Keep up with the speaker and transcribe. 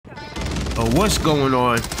What's going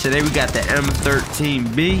on? Today we got the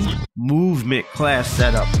M13B movement class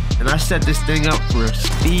setup, and I set this thing up for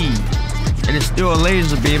speed, and it's still a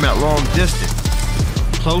laser beam at long distance.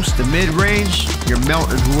 Close to mid-range, you're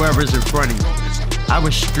melting whoever's in front of you. I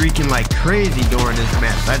was streaking like crazy during this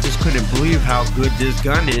match. I just couldn't believe how good this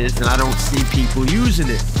gun is, and I don't see people using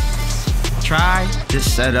it. Try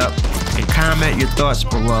this setup and comment your thoughts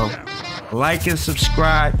below. Like and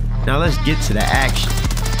subscribe. Now let's get to the action.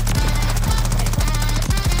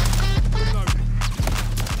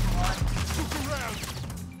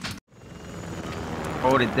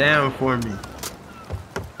 Hold it down for me.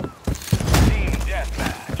 Team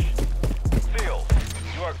deathmatch. Field,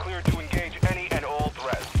 you are clear to engage any and all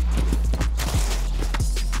threats.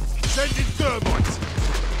 Sending thermites.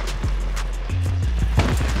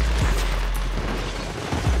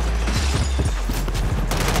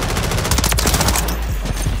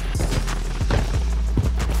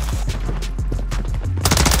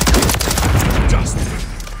 Dust.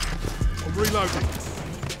 I'm reloading.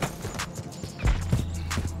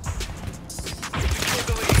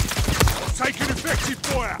 Taking effective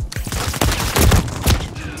fire.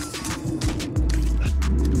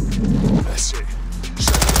 That's it.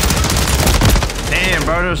 Damn,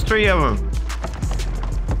 bro, there's 3 of them.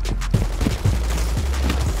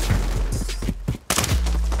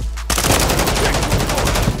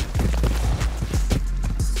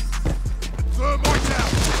 Thermite out.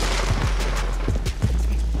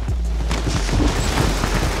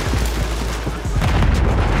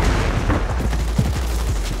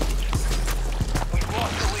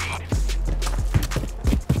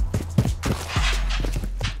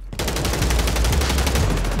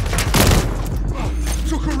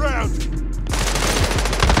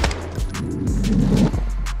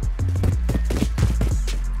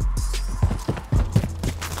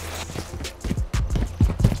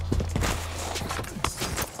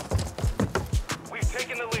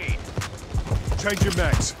 Change your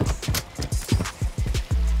mags.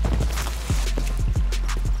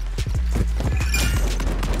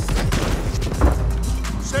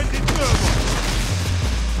 Send in thermite.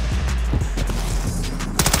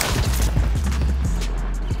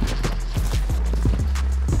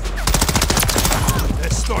 Their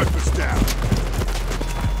sniper's down.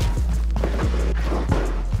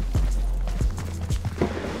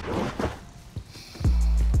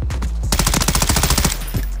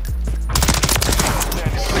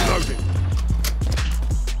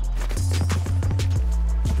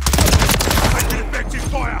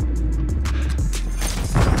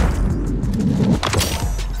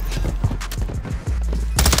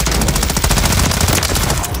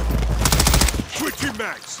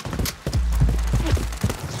 Max.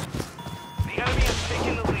 The enemy is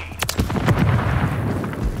taking the lead.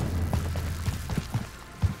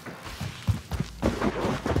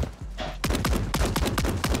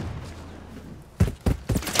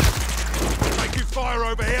 Taking fire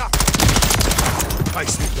over here.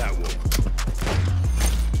 Pasted that wall.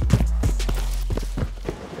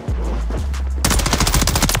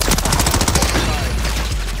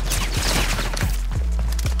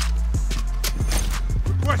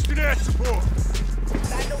 Requesting air support.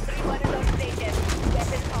 Battle 3-1 is on station.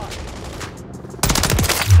 Weapons on.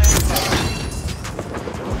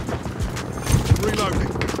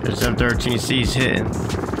 Reloading. There's M13C's hitting.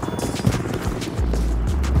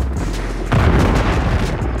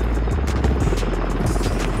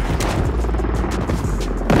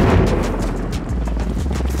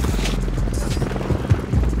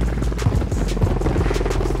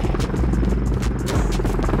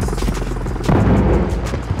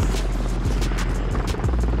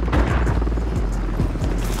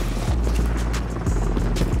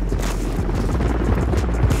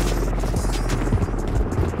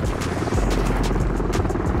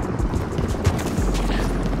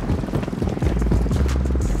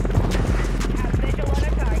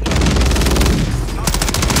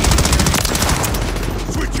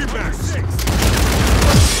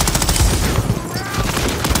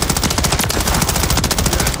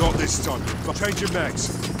 Not this time. Change your mags.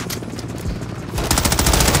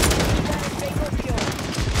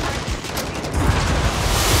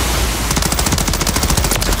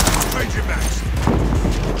 Change your mags.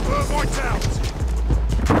 Thermite out.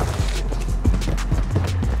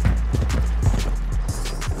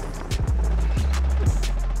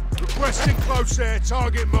 Requesting close air.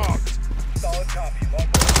 Target marked. Solid copy.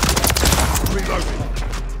 Reloading.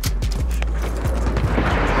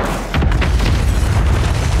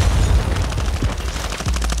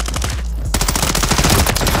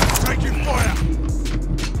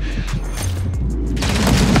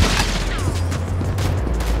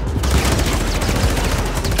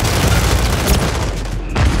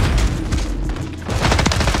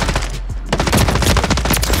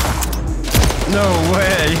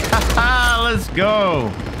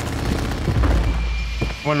 go.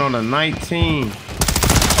 One on the 19.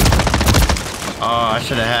 Oh, I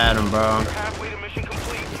should have had him, bro. You're halfway to mission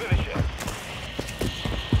complete. Finish it.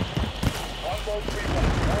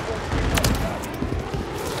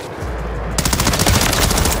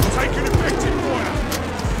 Taking effective fire.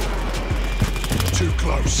 Too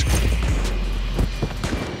close.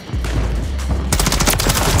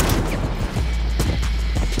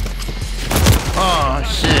 Oh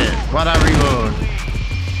shit! Why'd I reload?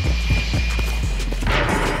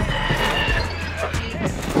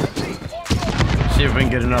 See if we can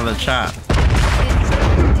get another chop.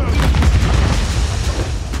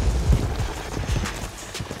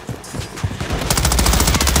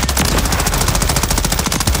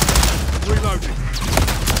 Reloading.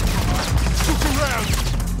 Look around.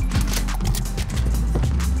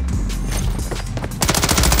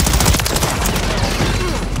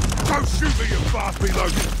 Don't shoot me, you fast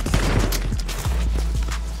reloading.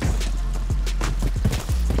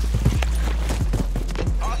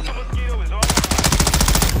 Hostile mosquito is on.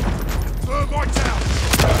 Thermite out.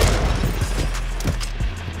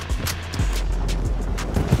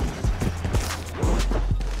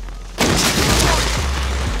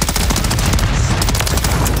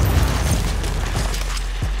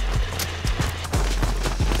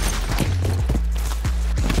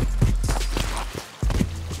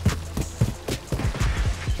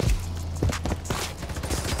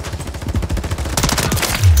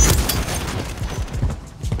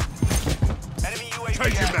 Enemy UAV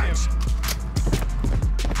Changing active. maps.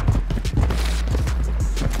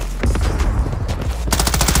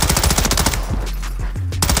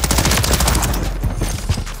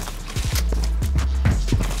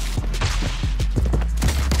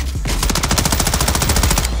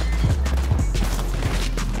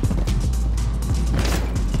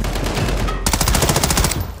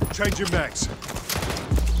 Changing max.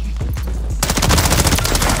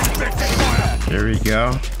 Effective fire. There we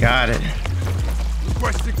go. Got it.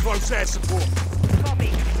 Requesting close air support.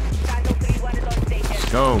 Copy. Tango 3-1 is on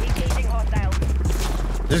station. Go. Engaging hostiles.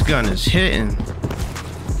 This gun is hitting.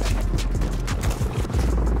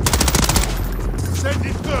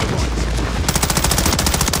 Sending thermite.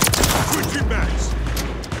 Switching max.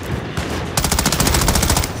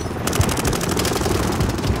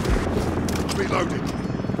 Reloading.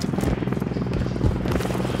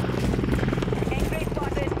 X-ray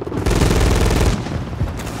spotted.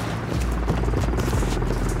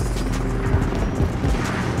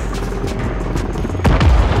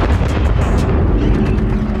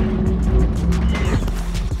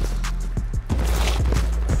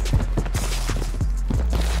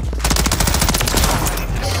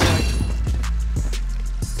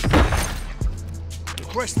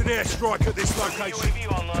 Requested airstrike at this location.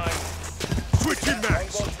 UAV online. Switching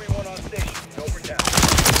max. 3-1 on station. Over down.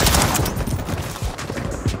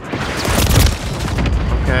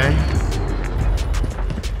 Okay.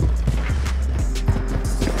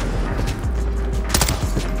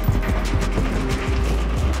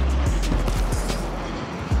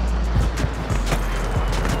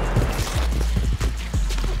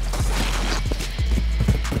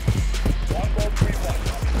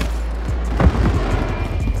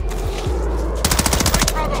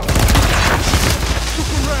 Cover.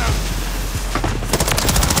 Look around.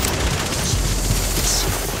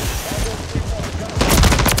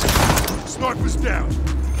 Sniper's down.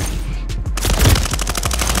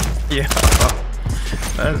 Yeah.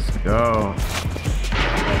 Let's go.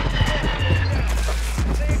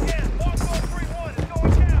 Say again. 1-4-3-1 is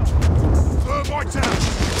going down. Thermite out.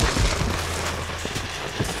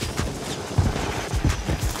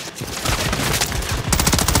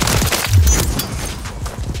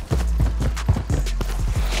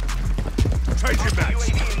 Changing max.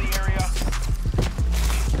 UAV in the area.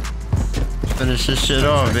 Finish this shit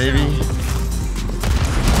off, baby.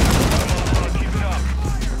 Keep it up.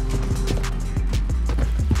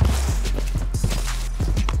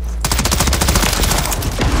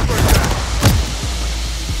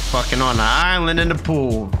 Fucking on the island in the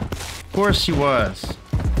pool. Of course he was.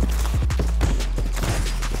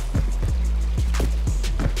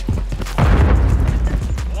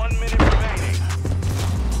 One minute remaining.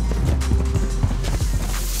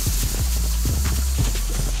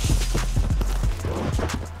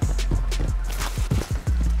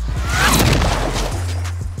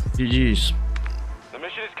 GG's. The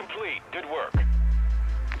mission is complete. Good work.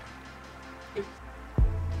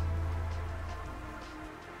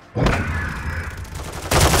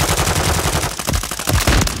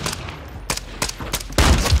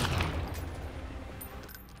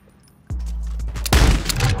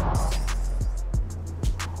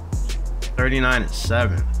 39 at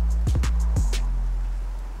 7.